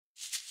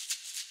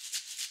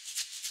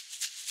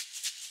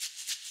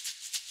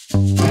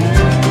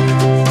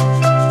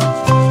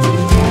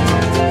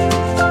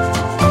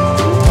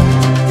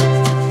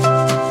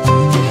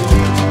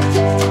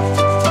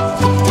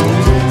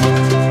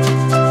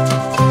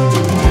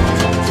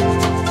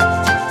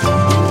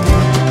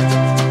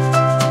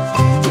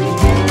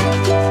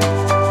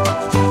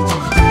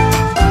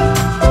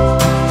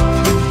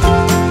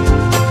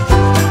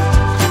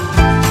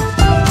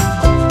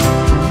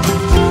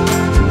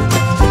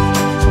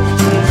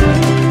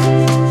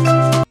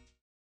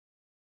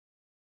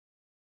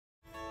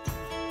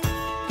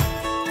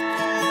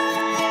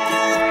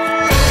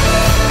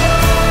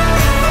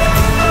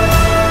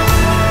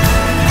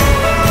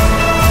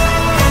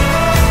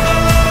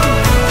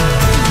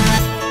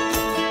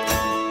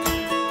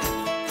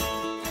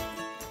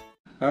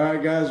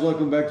Alright guys,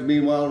 welcome back to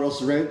Meanwhile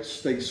Russell Ranch.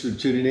 Thanks for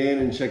tuning in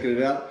and checking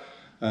it out.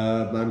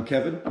 I'm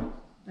Kevin.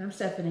 I'm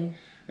Stephanie.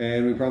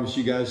 And we promised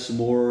you guys some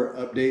more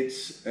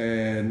updates,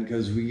 and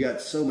because we got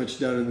so much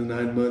done in the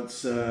 9 months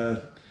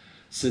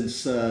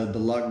since the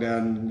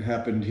lockdown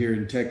happened here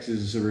in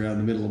Texas around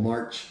the middle of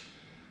March.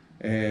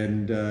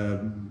 And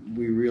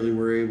we really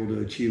were able to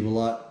achieve a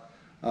lot.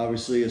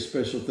 Obviously, a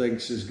special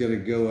thanks is going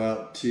to go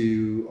out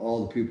to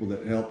all the people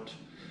that helped,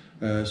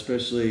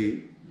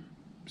 especially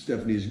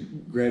Stephanie's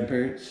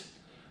grandparents.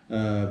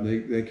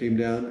 They came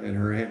down, and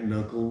her aunt and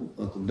uncle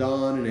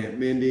Don and Aunt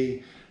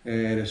Mindy,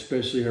 and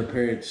especially her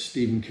parents,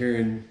 Steve and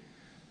Karen,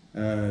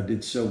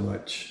 did so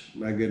much.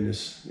 My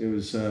goodness, it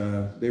was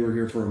they were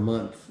here for a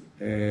month,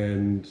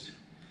 and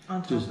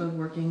on top of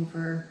working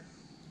for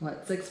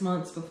what, 6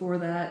 months before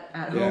that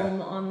at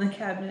home on the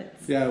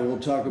cabinets. Yeah, we'll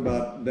talk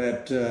about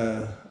that,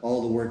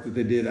 all the work that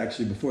they did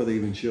actually before they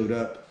even showed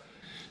up.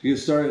 To get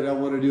started, I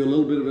want to do a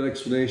little bit of an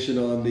explanation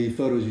on the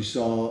photos you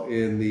saw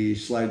in the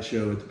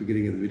slideshow at the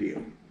beginning of the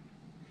video.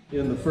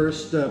 In the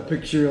first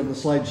picture on the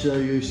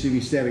slideshow, you see me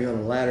standing on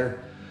a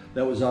ladder.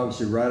 That was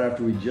obviously right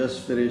after we just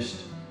finished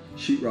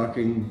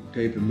sheetrocking,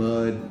 tape and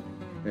mud,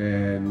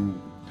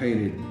 and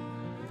painted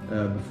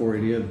before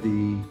any of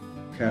the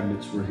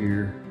cabinets were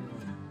here.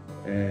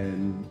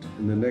 And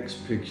in the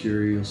next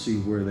picture, you'll see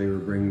where they were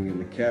bringing in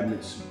the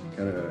cabinets,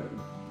 kind of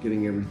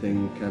getting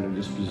everything kind of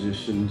just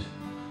positioned,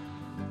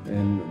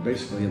 and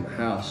basically in the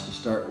house to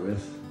start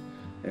with.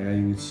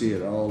 And you can see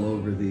it all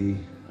over the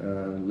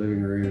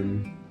living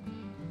room,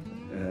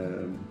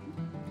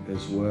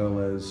 as well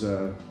as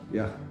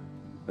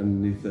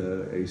underneath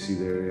the AC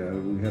there.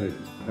 We had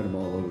them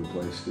all over the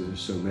place because there's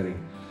so many.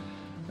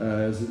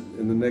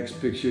 In the next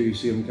picture, you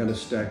see them kind of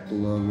stacked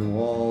along the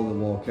wall. The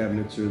wall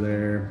cabinets are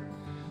there.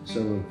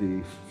 Some of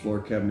the floor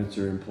cabinets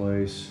are in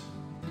place.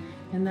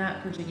 And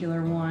that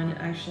particular one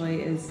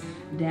actually is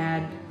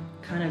Dad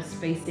kind of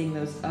spacing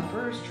those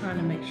uppers, trying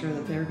to make sure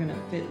that they're going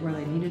to fit where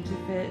they needed to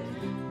fit,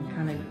 and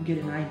kind of get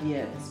an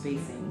idea of the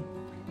spacing.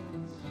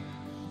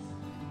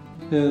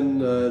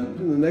 And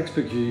in the next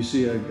picture, you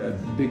see a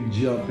big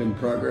jump in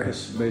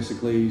progress.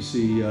 Basically, you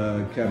see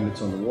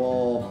cabinets on the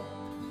wall,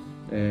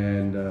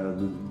 and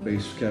the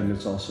base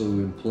cabinets also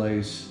in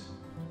place.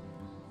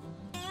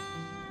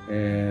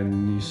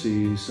 And you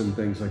see some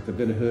things like the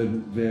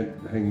vent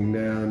hanging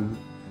down,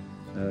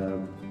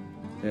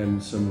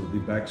 and some of the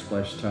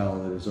backsplash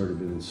tile that has already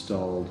been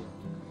installed.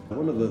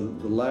 One of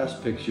the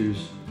last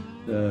pictures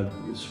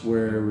is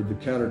where the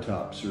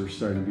countertops are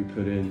starting to be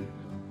put in.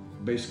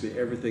 Basically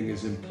everything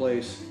is in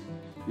place.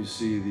 You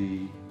see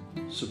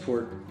the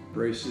support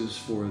braces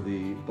for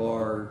the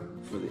bar,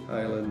 for the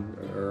island,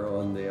 or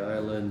on the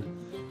island.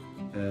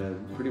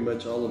 Pretty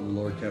much all of the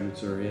lower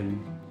cabinets are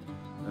in,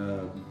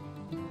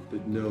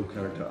 but no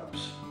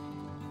countertops.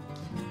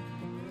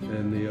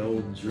 And the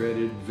old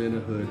dreaded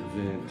Vent-A-Hood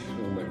vent.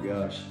 Oh my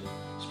gosh.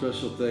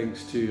 Special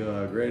thanks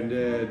to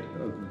Granddad,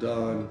 Uncle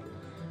Don,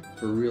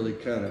 for really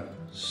kind of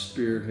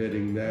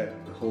spearheading that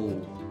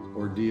whole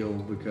ordeal,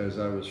 because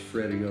I was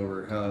fretting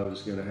over how it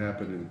was going to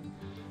happen, and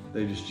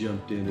they just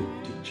jumped in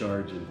and took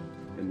charge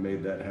and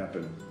made that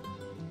happen.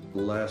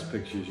 The last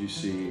pictures, you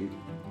see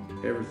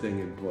everything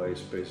in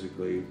place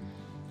basically.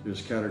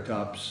 There's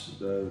countertops,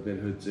 the vent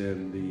hoods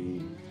in,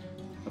 the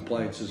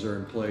appliances are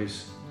in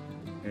place,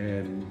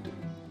 and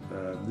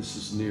this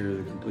is near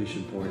the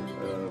completion point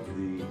of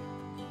the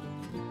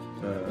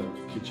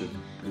kitchen.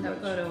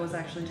 That photo was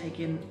actually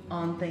taken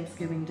on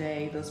Thanksgiving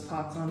Day. Those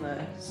pots on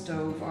the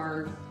stove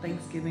are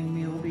Thanksgiving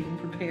meal being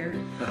prepared.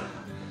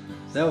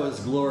 That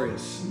was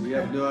glorious. We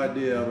have no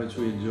idea how much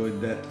we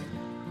enjoyed that.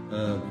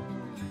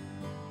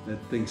 That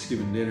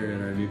Thanksgiving dinner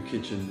in our new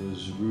kitchen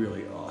was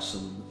really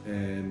awesome,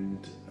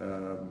 and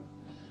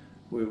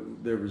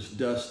there was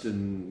dust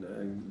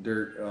and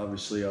dirt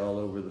obviously all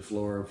over the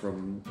floor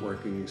from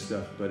working and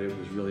stuff, but it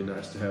was really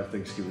nice to have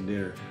Thanksgiving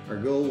dinner. Our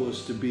goal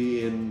was to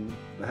be in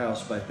the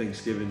house by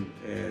Thanksgiving,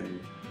 and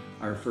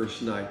our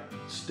first night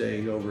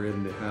staying over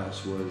in the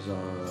house was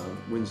on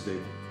Wednesday,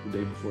 the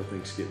day before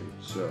Thanksgiving.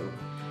 So,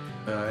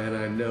 and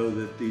I know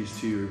that these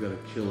two are going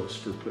to kill us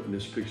for putting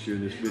this picture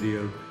in this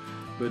video,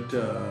 but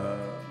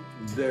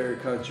their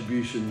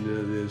contribution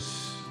to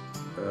this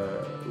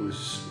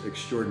was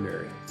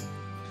extraordinary,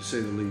 to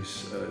say the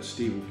least.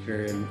 Steve and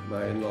Karen,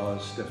 my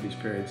in-laws, Stephanie's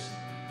parents,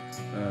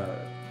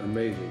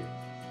 amazing.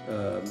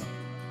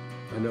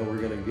 I know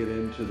we're going to get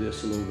into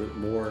this a little bit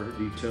more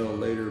detail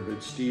later,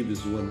 but Steve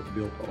is the one that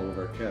built all of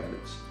our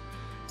cabinets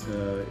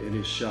in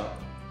his shop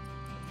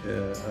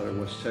out of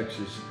West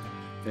Texas,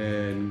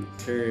 and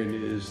Karen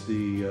is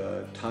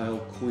the tile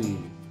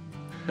queen.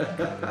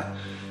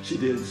 She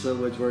did so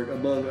much work,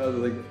 among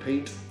other things,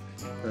 paint.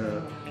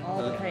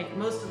 All the paint,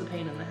 most of the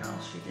paint in the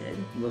house she did.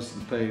 Most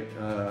of the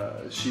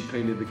paint. She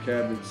painted the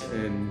cabinets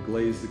and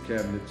glazed the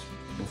cabinets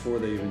before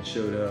they even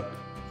showed up.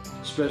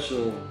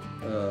 Special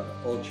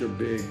ultra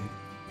big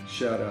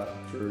shout out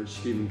for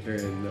Steve and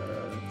Karen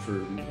for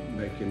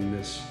making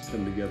this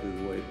come together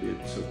the way it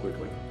did so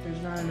quickly.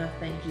 There's not enough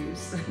thank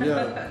yous. No,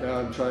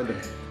 I'm trying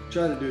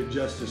to do it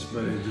justice,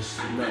 but it's just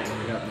not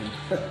really happening.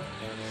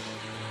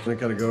 I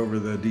gotta go over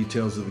the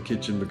details of the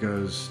kitchen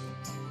because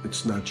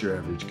it's not your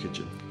average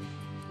kitchen.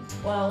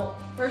 Well,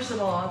 first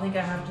of all, I think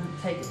I have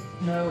to take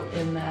note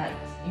in that,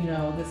 you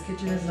know, this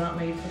kitchen is not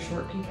made for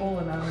short people,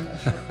 and I'm a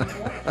short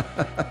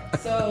people.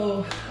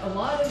 So a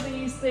lot of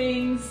these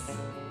things,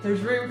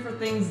 there's room for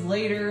things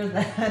later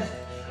that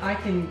I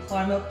can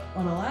climb up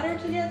on a ladder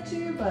to get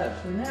to, but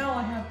for now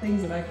I have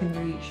things that I can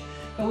reach.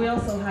 But we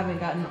also haven't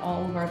gotten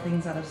all of our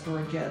things out of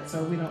storage yet,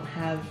 so we don't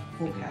have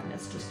full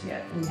cabinets just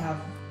yet. We have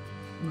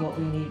what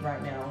we need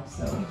right now.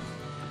 So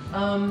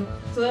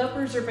the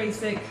uppers are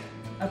basic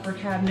upper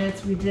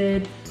cabinets. We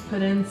did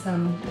put in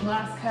some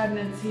glass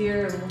cabinets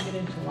here, and we'll get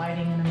into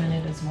lighting in a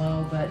minute as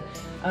well, but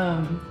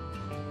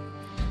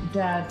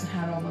Dad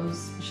had all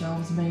those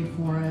shelves made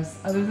for us.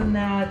 Other than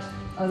that,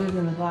 other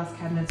than the glass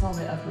cabinets, all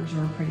the uppers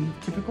are pretty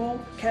typical.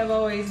 Kev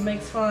always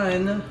makes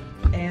fun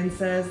and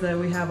says that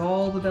we have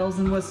all the bells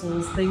and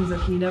whistles, things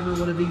that he never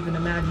would have even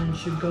imagined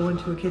should go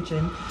into a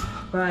kitchen.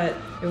 But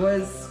it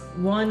was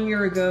 1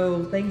 year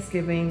ago,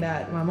 Thanksgiving,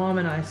 that my mom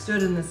and I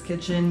stood in this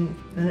kitchen,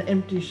 in an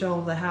empty shell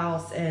of the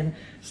house, and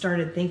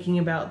started thinking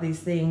about these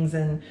things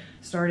and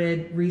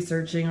started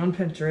researching on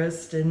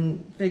Pinterest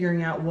and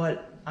figuring out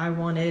what I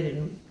wanted.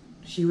 And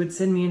she would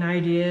send me an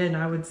idea and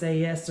I would say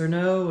yes or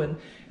no.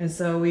 And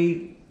so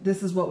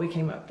this is what we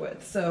came up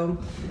with. So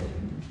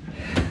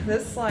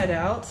this slide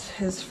out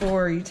is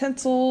for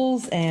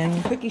utensils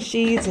and cookie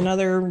sheets and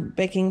other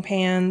baking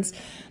pans.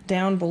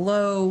 Down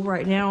below,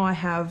 right now I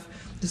have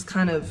just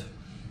kind of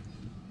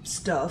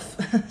stuff,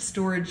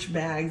 storage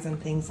bags and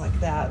things like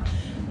that.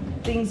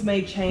 Things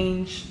may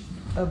change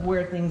of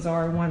where things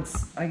are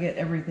once I get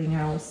everything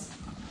else.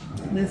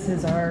 This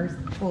is our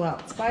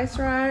pull-out spice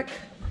rack.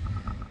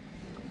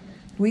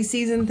 We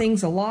season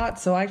things a lot,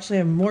 so I actually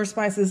have more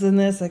spices than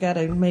this. I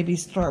gotta maybe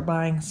start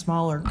buying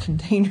smaller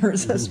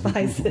containers of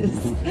spices.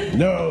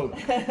 No!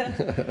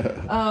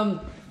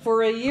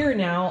 For a year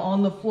now,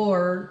 on the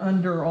floor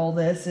under all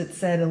this, it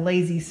said a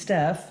lazy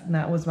Steph, and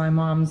that was my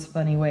mom's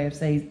funny way of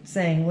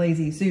saying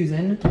lazy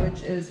Susan,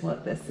 which is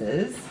what this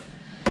is.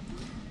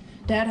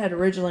 Dad had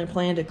originally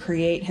planned to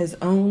create his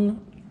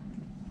own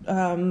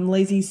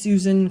lazy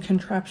Susan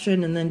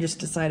contraption, and then just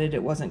decided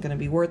it wasn't going to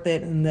be worth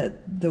it, and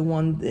that the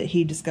one that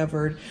he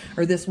discovered,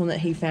 or this one that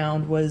he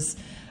found, was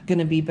going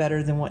to be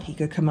better than what he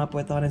could come up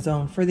with on his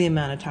own for the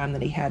amount of time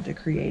that he had to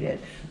create it.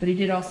 But he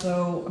did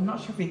also, I'm not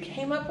sure if he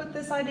came up with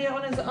this idea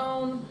on his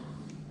own.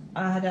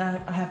 I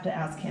have to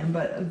ask him,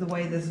 but the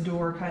way this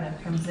door kind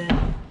of comes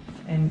in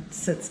and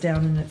sits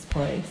down in its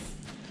place.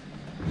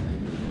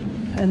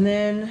 And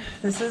then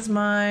this is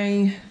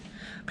my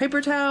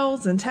paper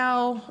towels and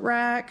towel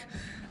rack.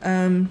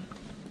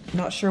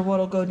 Not sure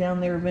what'll go down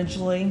there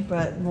eventually,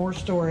 but more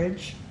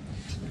storage.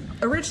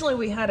 Originally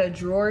we had a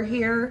drawer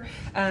here,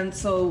 and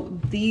so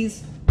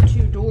these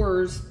two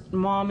doors,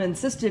 Mom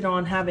insisted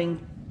on having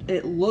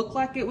it look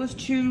like it was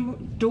two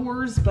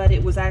doors, but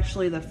it was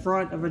actually the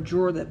front of a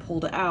drawer that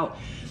pulled out,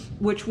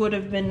 which would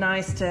have been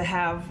nice to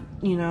have,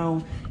 you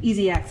know,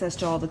 easy access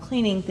to all the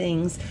cleaning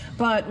things.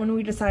 But when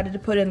we decided to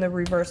put in the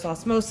reverse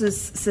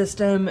osmosis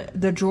system,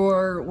 the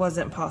drawer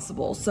wasn't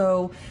possible.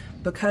 So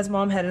because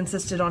Mom had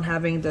insisted on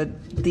having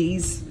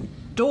these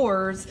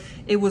doors,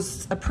 it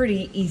was a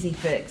pretty easy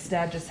fix.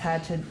 Dad just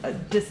had to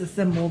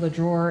disassemble the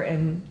drawer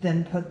and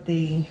then put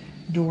the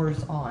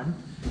doors on.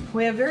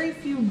 We have very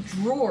few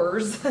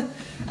drawers,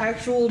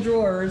 actual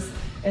drawers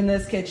in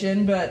this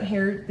kitchen, but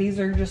here, these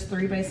are just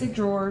 3 basic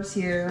drawers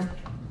here.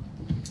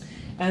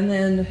 And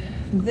then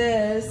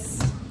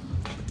this,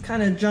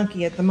 kind of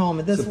junky at the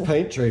moment. This it's a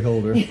paint tray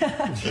holder.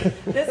 Yeah.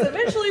 This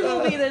eventually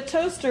will be the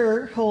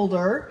toaster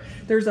holder.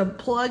 There's a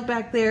plug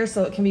back there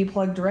so it can be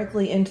plugged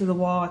directly into the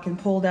wall. I can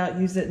pull it out,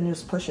 use it, and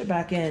just push it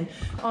back in.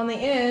 On the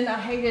end, I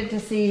hated to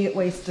see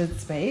wasted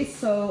space.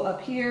 So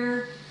up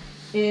here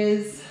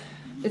is,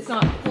 it's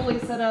not fully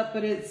set up,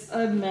 but it's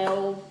a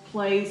mail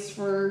place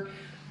for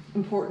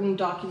important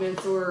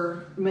documents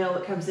or mail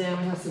that comes in.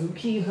 We have some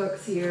key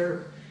hooks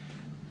here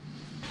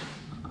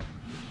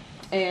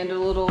and a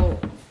little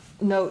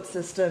note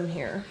system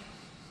here.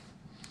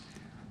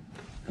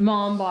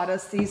 Mom bought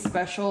us these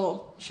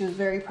special, she was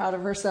very proud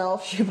of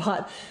herself. She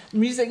bought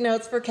music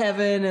notes for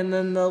Kevin and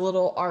then the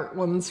little art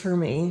ones for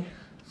me.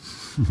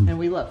 And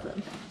we love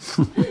them.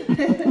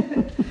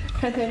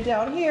 And then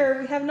down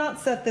here, we have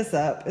not set this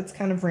up. It's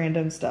kind of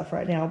random stuff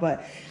right now,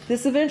 but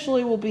this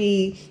eventually will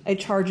be a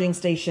charging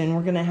station.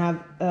 We're gonna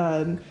have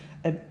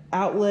an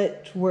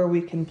outlet where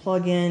we can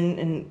plug in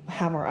and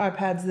have our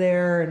iPads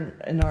there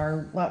and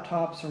our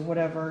laptops or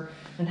whatever,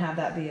 and have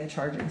that be a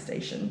charging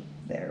station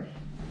there.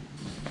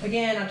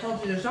 Again, I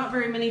told you there's not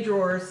very many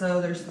drawers,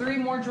 so there's 3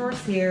 more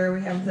drawers here.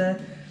 We have the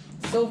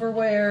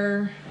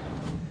silverware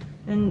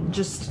and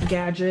just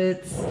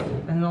gadgets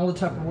and all the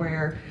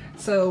Tupperware.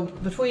 So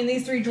between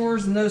these 3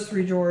 drawers and those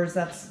 3 drawers,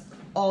 that's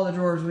all the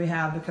drawers we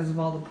have because of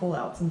all the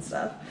pullouts and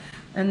stuff.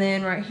 And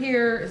then right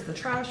here is the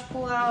trash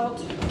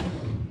pull-out.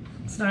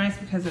 It's nice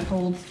because it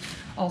holds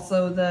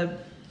also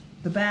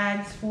the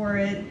bags for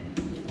it,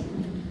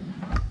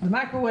 the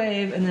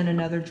microwave, and then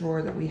another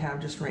drawer that we have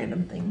just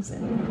random things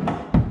in.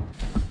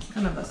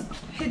 Kind of a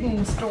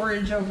hidden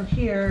storage over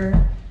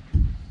here.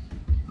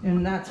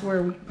 And that's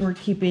where we're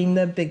keeping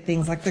the big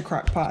things like the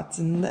crock pots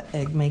and the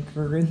egg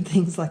maker and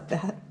things like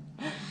that.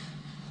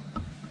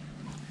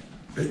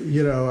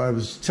 You know, I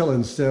was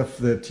telling Steph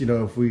that, you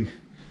know, if we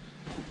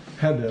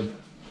had to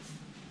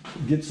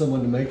get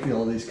someone to make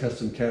all these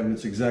custom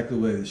cabinets exactly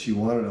the way that she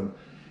wanted them,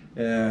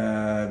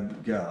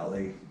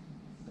 golly,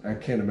 I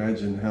can't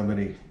imagine how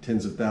many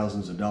tens of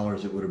thousands of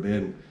dollars it would have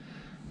been.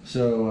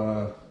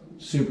 So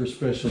super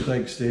special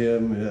thanks to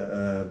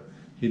him.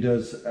 He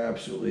does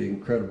absolutely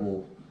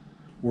incredible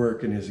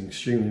work and is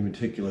extremely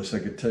meticulous. I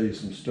could tell you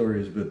some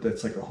stories, but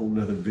that's like a whole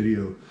nother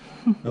video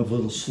of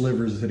little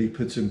slivers that he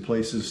puts in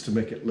places to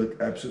make it look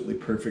absolutely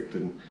perfect.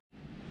 And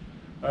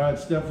all right,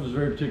 Steph was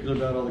very particular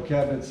about all the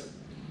cabinets.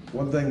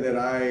 One thing that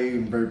I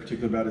am very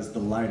particular about is the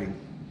lighting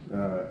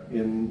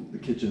in the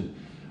kitchen.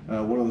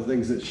 One of the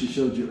things that she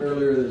showed you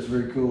earlier that's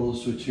very cool,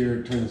 switch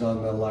here, turns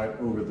on the light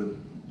over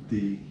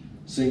the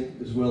sink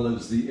as well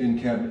as the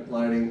in-cabinet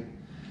lighting.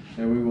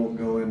 And we won't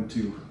go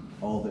into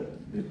all that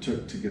it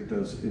took to get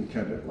those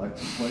in-cabinet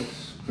lights in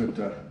place,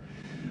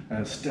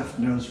 but Steph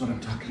knows what I'm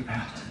talking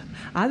about.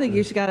 I think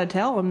you just got to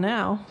tell him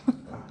now.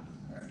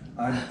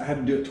 I had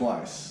to do it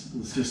twice.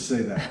 Let's just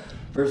say that.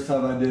 First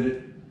time I did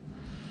it,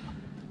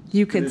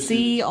 you could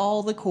see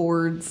all the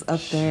cords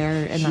up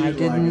there, and I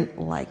didn't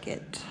like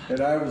it.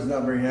 And I was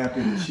not very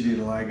happy that she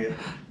didn't like it.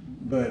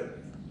 But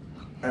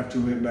after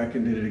we went back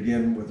and did it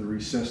again with the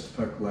recessed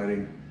puck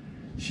lighting,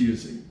 she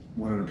was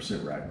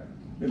 100% right.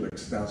 It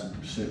looks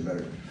 1000%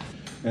 better.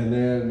 And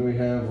then we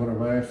have one of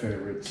my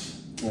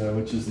favorites,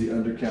 which is the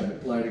under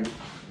cabinet lighting.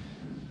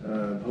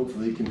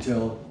 Hopefully you can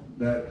tell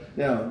that.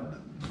 Now,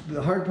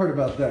 the hard part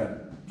about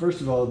that, first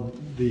of all,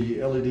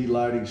 the LED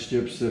lighting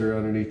strips that are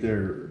underneath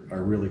there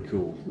are really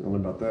cool.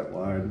 Only about that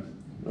wide.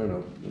 I don't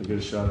know, let me get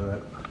a shot of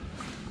that.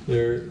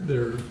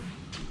 They're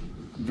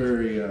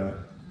very,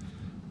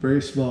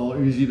 very small,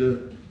 easy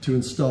to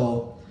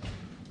install.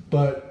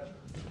 But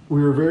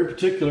we were very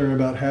particular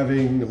about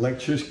having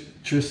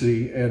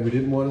electricity, and we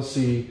didn't want to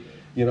see,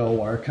 you know,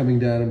 wire coming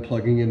down and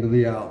plugging into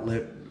the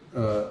outlet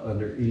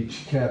under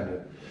each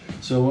cabinet.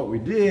 So what we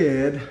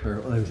did,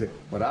 or let me say,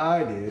 what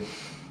I did,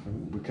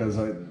 because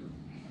I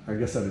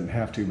guess I didn't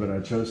have to, but I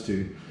chose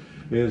to,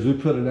 is we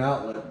put an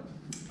outlet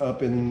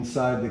up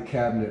inside the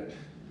cabinet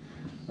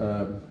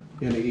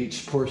in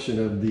each portion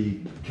of the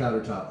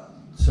countertop.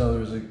 So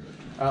there's an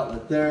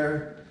outlet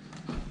there,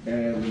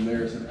 and then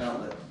there's an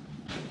outlet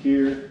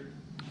here,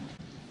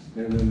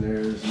 and then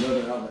there's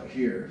another outlet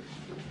here.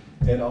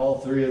 And all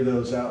three of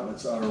those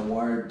outlets are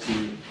wired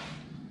to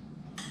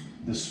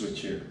this switch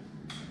here.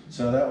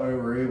 So that way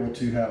we're able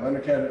to have under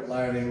cabinet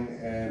lighting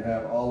and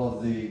have all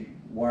of the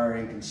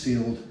wiring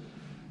concealed.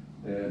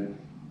 And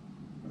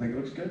I think it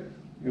looks good.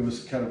 It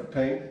was kind of a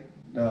pain.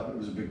 No, it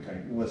was a big pain.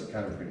 It wasn't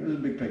kind of a pain. It was a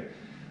big pain.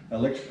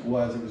 Electrical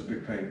wise, it was a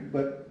big pain,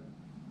 but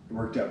it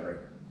worked out great.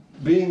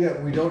 Being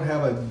that we don't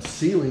have a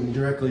ceiling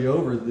directly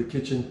over the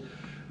kitchen,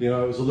 you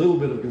know, it was a little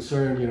bit of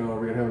concern, you know, are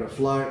we gonna have enough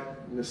light,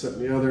 this, that,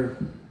 and the other.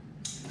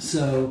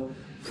 So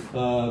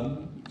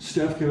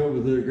Steph came up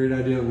with a great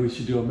idea. We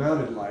should do a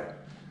mounted light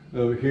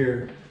over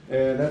here,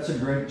 and that's a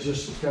great,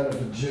 just kind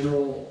of a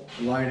general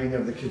lighting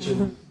of the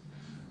kitchen.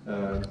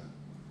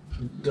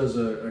 Does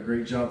a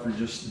great job for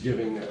just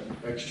giving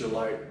extra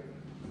light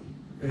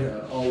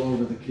all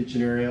over the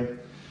kitchen area.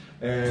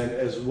 And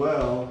as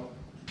well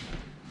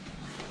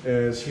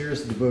as,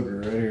 here's the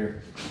booger right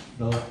here,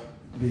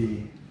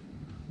 the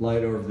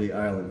light over the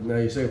island. Now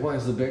you say, why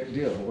is the big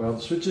deal? Well,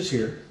 the switch is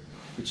here,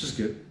 which is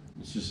good.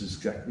 It's just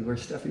exactly where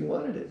Stephanie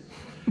wanted it.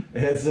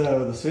 And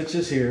so the switch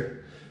is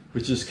here,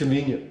 which is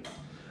convenient.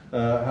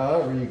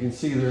 However, you can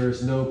see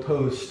there's no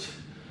post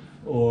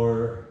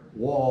or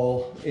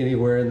wall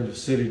anywhere in the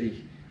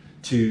vicinity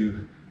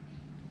to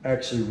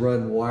actually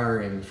run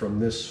wiring from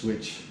this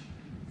switch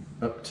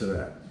up to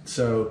that.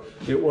 So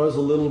it was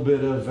a little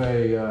bit of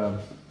a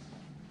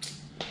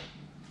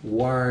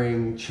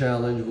wiring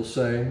challenge, we'll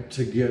say,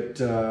 to get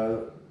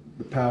the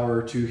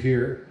power to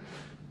here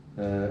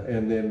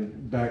and then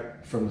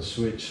back from the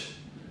switch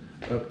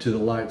up to the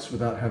lights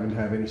without having to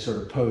have any sort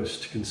of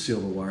post to conceal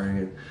the wiring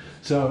in.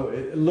 So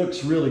it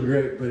looks really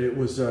great, but it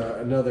was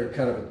another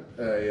kind of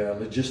a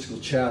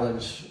logistical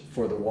challenge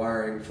for the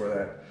wiring for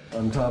that.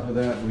 On top of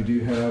that, we do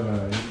have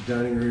a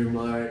dining room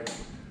light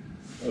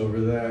over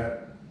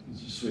that.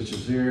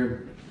 Switches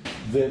here,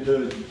 vent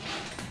hood,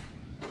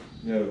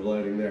 you know, the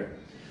lighting there.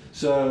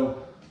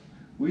 So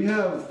we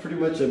have pretty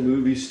much a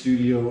movie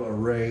studio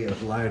array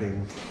of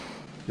lighting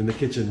in the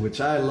kitchen,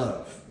 which I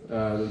love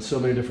in so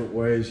many different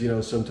ways. You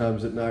know,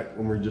 sometimes at night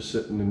when we're just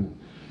sitting and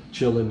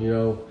chilling, you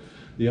know,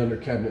 the under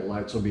cabinet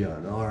lights will be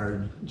on,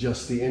 or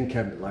just the in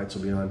cabinet lights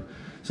will be on.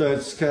 So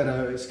it's kind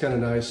of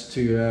nice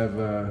to have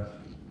a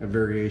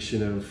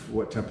variation of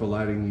what type of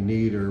lighting you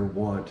need or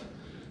want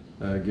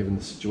given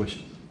the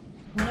situation.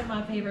 One of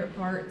my favorite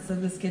parts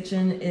of this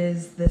kitchen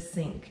is this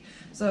sink.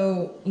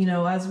 So, you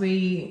know, as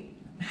we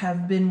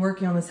have been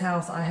working on this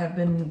house, I have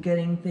been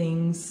getting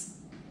things,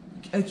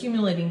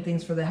 accumulating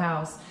things for the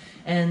house.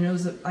 And it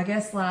was, I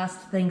guess, last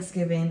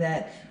Thanksgiving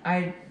that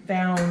I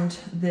found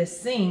this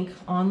sink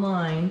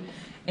online,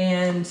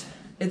 and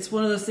it's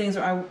one of those things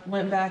where I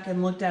went back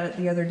and looked at it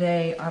the other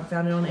day. I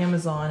found it on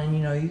Amazon, and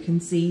you know, you can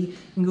see, you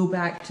can go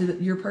back to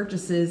your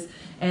purchases,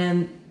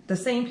 and the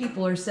same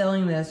people are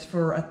selling this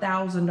for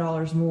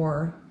 $1,000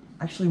 more.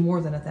 Actually, more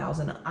than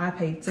 $1,000. I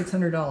paid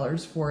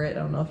 $600 for it.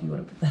 I don't know if you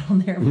want to put that on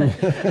there, but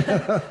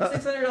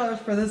 $600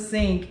 for this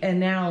sink, and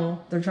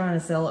now they're trying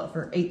to sell it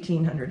for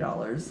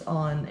 $1,800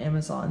 on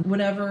Amazon.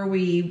 Whenever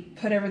we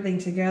put everything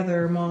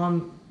together,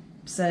 Mom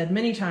said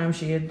many times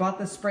she had bought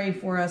the spray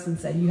for us and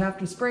said, you have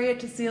to spray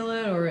it to seal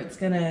it, or it's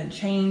gonna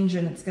change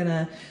and it's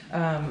gonna,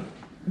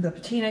 the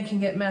patina can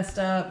get messed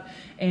up.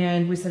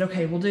 And we said,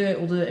 okay, we'll do it,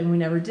 and we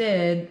never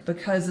did,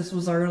 because this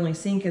was our only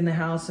sink in the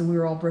house and we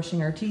were all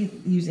brushing our teeth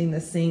using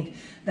this sink.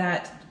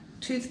 That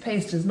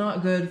toothpaste is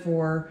not good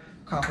for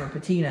copper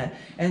patina.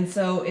 And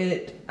so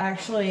it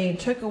actually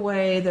took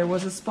away, there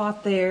was a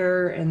spot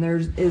there and there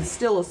is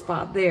still a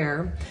spot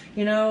there.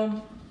 You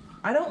know,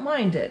 I don't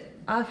mind it.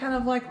 I kind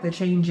of like the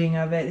changing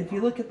of it. If you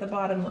look at the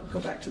bottom,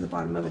 go back to the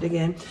bottom of it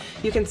again,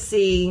 you can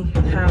see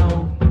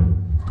how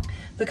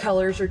the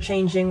colors are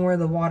changing where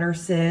the water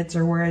sits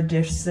or where a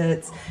dish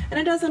sits, and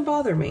it doesn't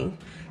bother me.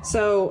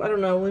 So I don't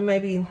know,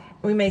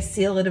 we may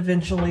seal it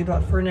eventually,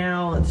 but for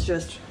now it's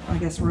just, I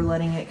guess we're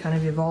letting it kind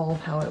of evolve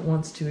how it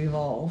wants to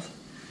evolve.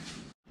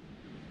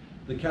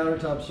 The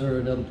countertops are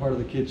another part of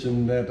the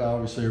kitchen that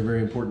obviously are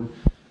very important,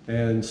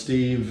 and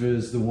Steve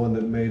is the one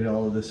that made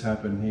all of this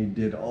happen. He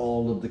did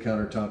all of the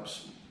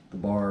countertops, the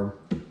bar,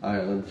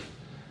 island,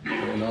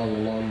 and all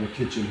along the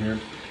kitchen here.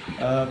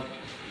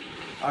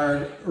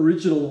 Our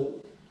original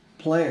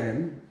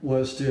plan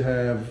was to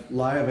have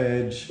live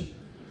edge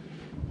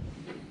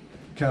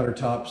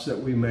countertops that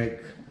we make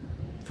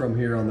from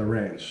here on the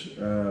ranch,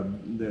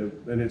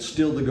 and it's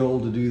still the goal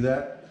to do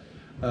that,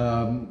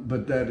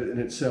 but that in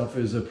itself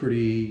is a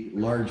pretty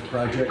large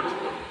project.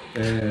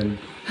 And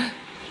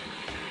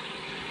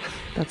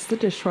that's the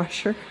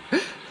dishwasher.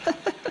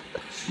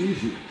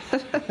 Excuse you.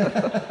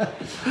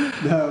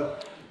 No,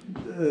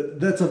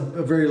 that's a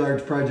very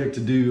large project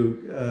to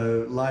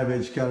do, live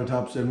edge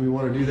countertops, and we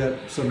want to do that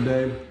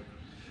someday.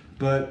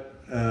 But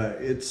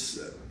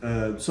it's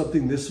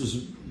something this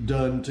was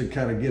done to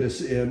kind of get us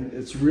in.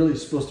 It's really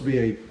supposed to be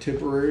a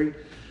temporary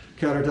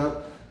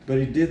countertop, but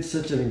he did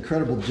such an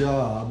incredible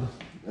job,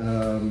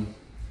 and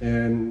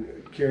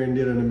Karen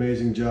did an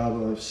amazing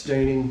job of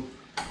staining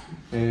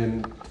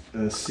and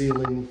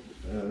sealing,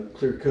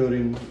 clear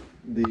coating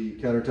the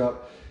countertop.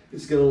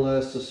 It's going to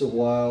last us a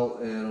while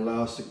and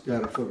allow us to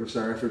kind of focus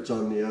our efforts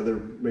on the other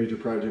major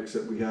projects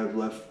that we have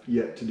left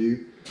yet to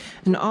do.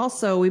 And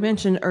also, we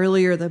mentioned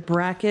earlier the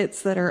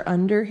brackets that are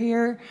under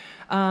here.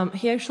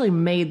 He actually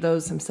made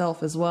those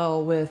himself as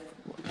well with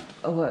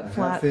a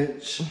flat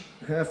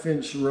half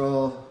inch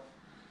raw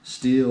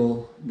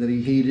steel that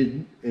he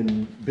heated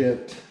and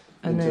bent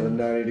into a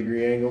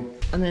 90-degree angle.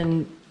 And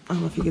then, I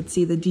don't know if you could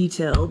see the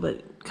detail,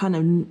 but kind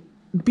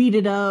of beat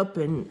it up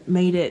and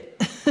made it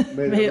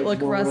look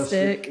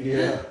rustic.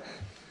 Yeah.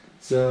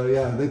 So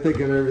yeah, they think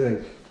of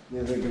everything.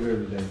 They think of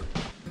everything.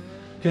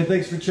 Okay,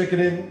 thanks for checking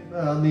in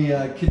on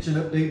the kitchen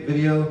update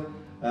video.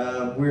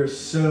 We're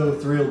so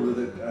thrilled with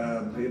it.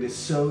 It is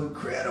so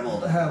incredible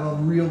to have a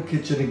real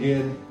kitchen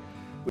again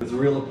with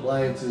real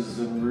appliances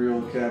and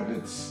real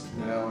cabinets.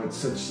 You know, it's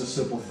such a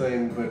simple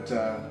thing, but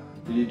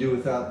when you do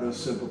without those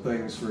simple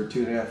things for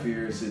 2.5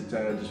 years, it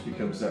just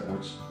becomes that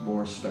much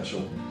more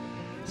special.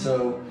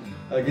 So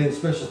again,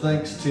 special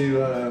thanks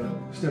to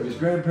Stephanie's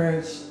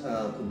grandparents,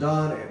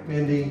 Don, Aunt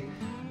Mindy,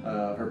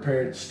 her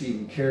parents, Steve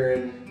and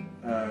Karen,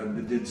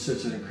 that did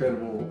such an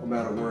incredible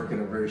amount of work in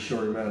a very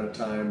short amount of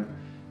time,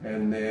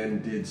 and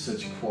then did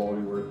such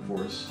quality work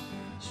for us.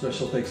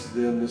 Special thanks to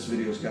them. This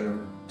video's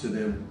gone to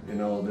them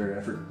in all of their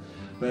effort.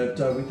 But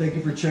we thank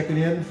you for checking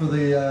in for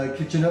the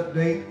kitchen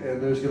update,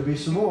 and there's going to be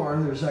some more.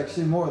 There's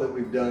actually more that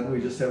we've done. We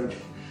just can't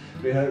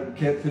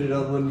fit it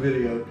on one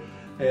video,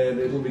 and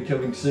it'll be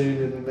coming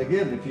soon. And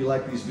again, if you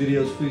like these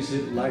videos, please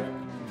hit like,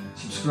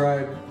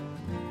 subscribe,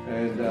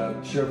 and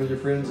share them with your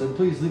friends, and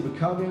please leave a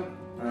comment.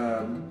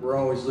 We're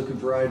always looking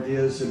for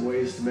ideas and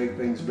ways to make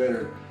things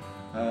better.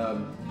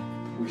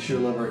 We sure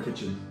love our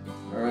kitchen.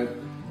 All right,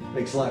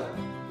 thanks a lot.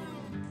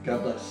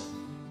 God bless.